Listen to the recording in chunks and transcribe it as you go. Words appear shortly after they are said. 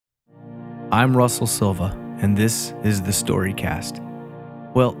I'm Russell Silva, and this is the Storycast.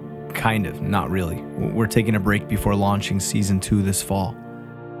 Well, kind of, not really. We're taking a break before launching Season 2 this fall.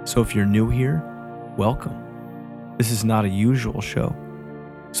 So if you're new here, welcome. This is not a usual show,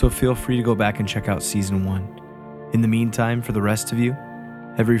 so feel free to go back and check out Season 1. In the meantime, for the rest of you,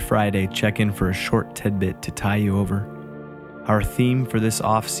 every Friday, check in for a short tidbit to tie you over. Our theme for this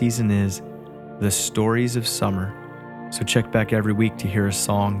off-season is The Stories of Summer. So check back every week to hear a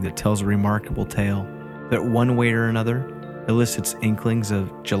song that tells a remarkable tale that one way or another elicits inklings of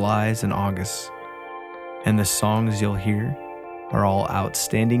Julys and Augusts. And the songs you'll hear are all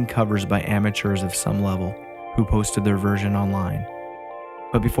outstanding covers by amateurs of some level who posted their version online.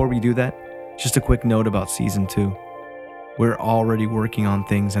 But before we do that, just a quick note about Season 2. We're already working on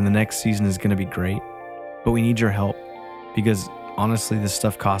things and the next season is going to be great, but we need your help because honestly this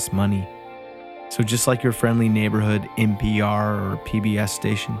stuff costs money. So just like your friendly neighborhood NPR or PBS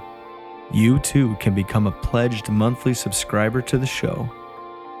station, you too can become a pledged monthly subscriber to the show.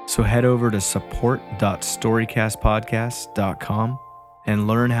 So head over to support.storycastpodcast.com and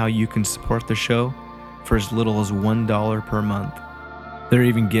learn how you can support the show for as little as $1 per month. There are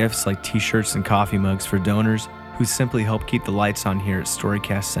even gifts like t-shirts and coffee mugs for donors who simply help keep the lights on here at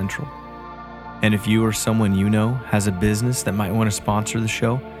Storycast Central. And if you or someone you know has a business that might want to sponsor the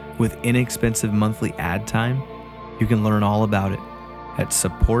show, with inexpensive monthly ad time, you can learn all about it at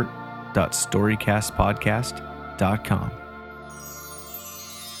support.storycastpodcast.com.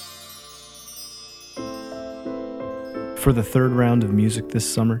 For the third round of music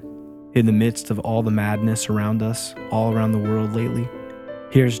this summer, in the midst of all the madness around us, all around the world lately,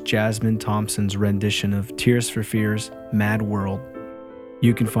 here's Jasmine Thompson's rendition of Tears for Fears' Mad World.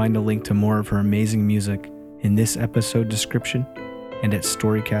 You can find a link to more of her amazing music in this episode description and at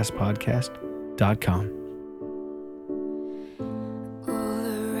storycastpodcast.com. All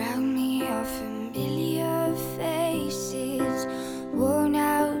around me are familiar faces, worn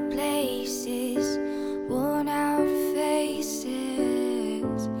out places, worn out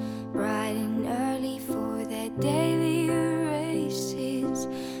faces, bright and early for their daily races,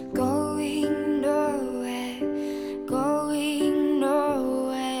 going nowhere, going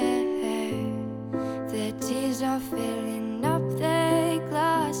nowhere. Their tears are filling up their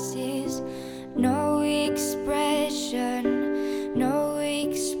glasses, no expression, no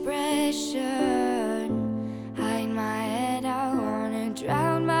expression. Hide my head, I wanna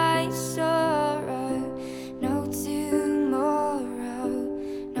drown my sorrow. No tomorrow,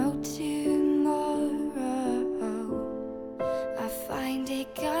 no tomorrow. I find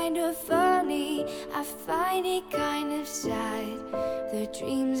it kind of funny, I find it kind of sad. The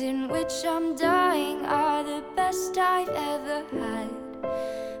dreams in which I'm dying are the best I've ever had.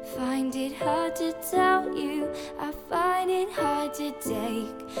 Find it hard to tell you, I find it hard to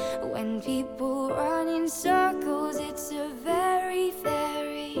take. When people run in circles, it's a very,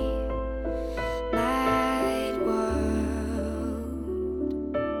 very mad world.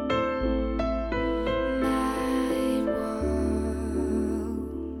 Mad world.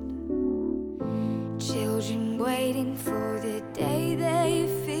 Children waiting for the day they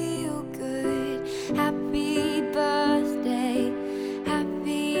feel good. Happy birthday,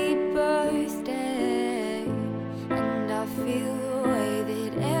 happy birthday. And I feel the way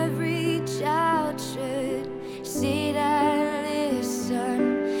that every child should. Sit and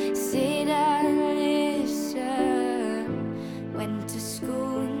listen, sit and listen. Went to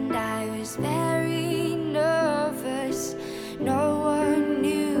school and I was very nervous. No one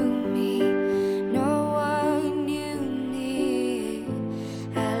knew me, no one knew me.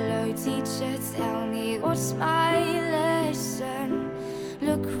 Hello teacher, tell me what's my lesson.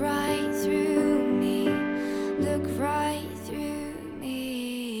 Look right through me, look right through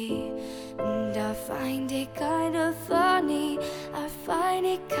me. And I find it kind of funny, I find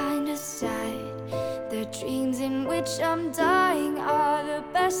it kind of sad. The dreams in which I'm dying are the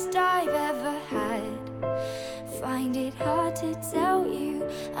best I've ever had. Find it hard to tell you,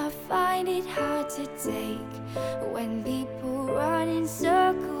 I find it hard to take. When people run in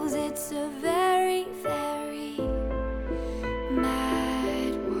circles, it's a very, very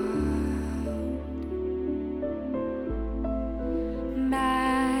mad world.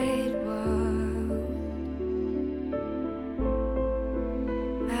 Mad world.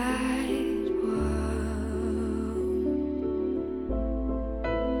 Mad world.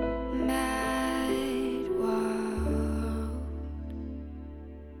 Mad world.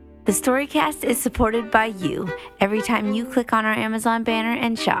 The Storycast is supported by you every time you click on our Amazon banner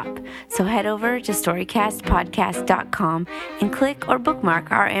and shop. So head over to StorycastPodcast.com and click or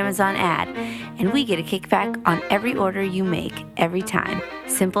bookmark our Amazon ad, and we get a kickback on every order you make every time.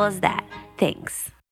 Simple as that. Thanks.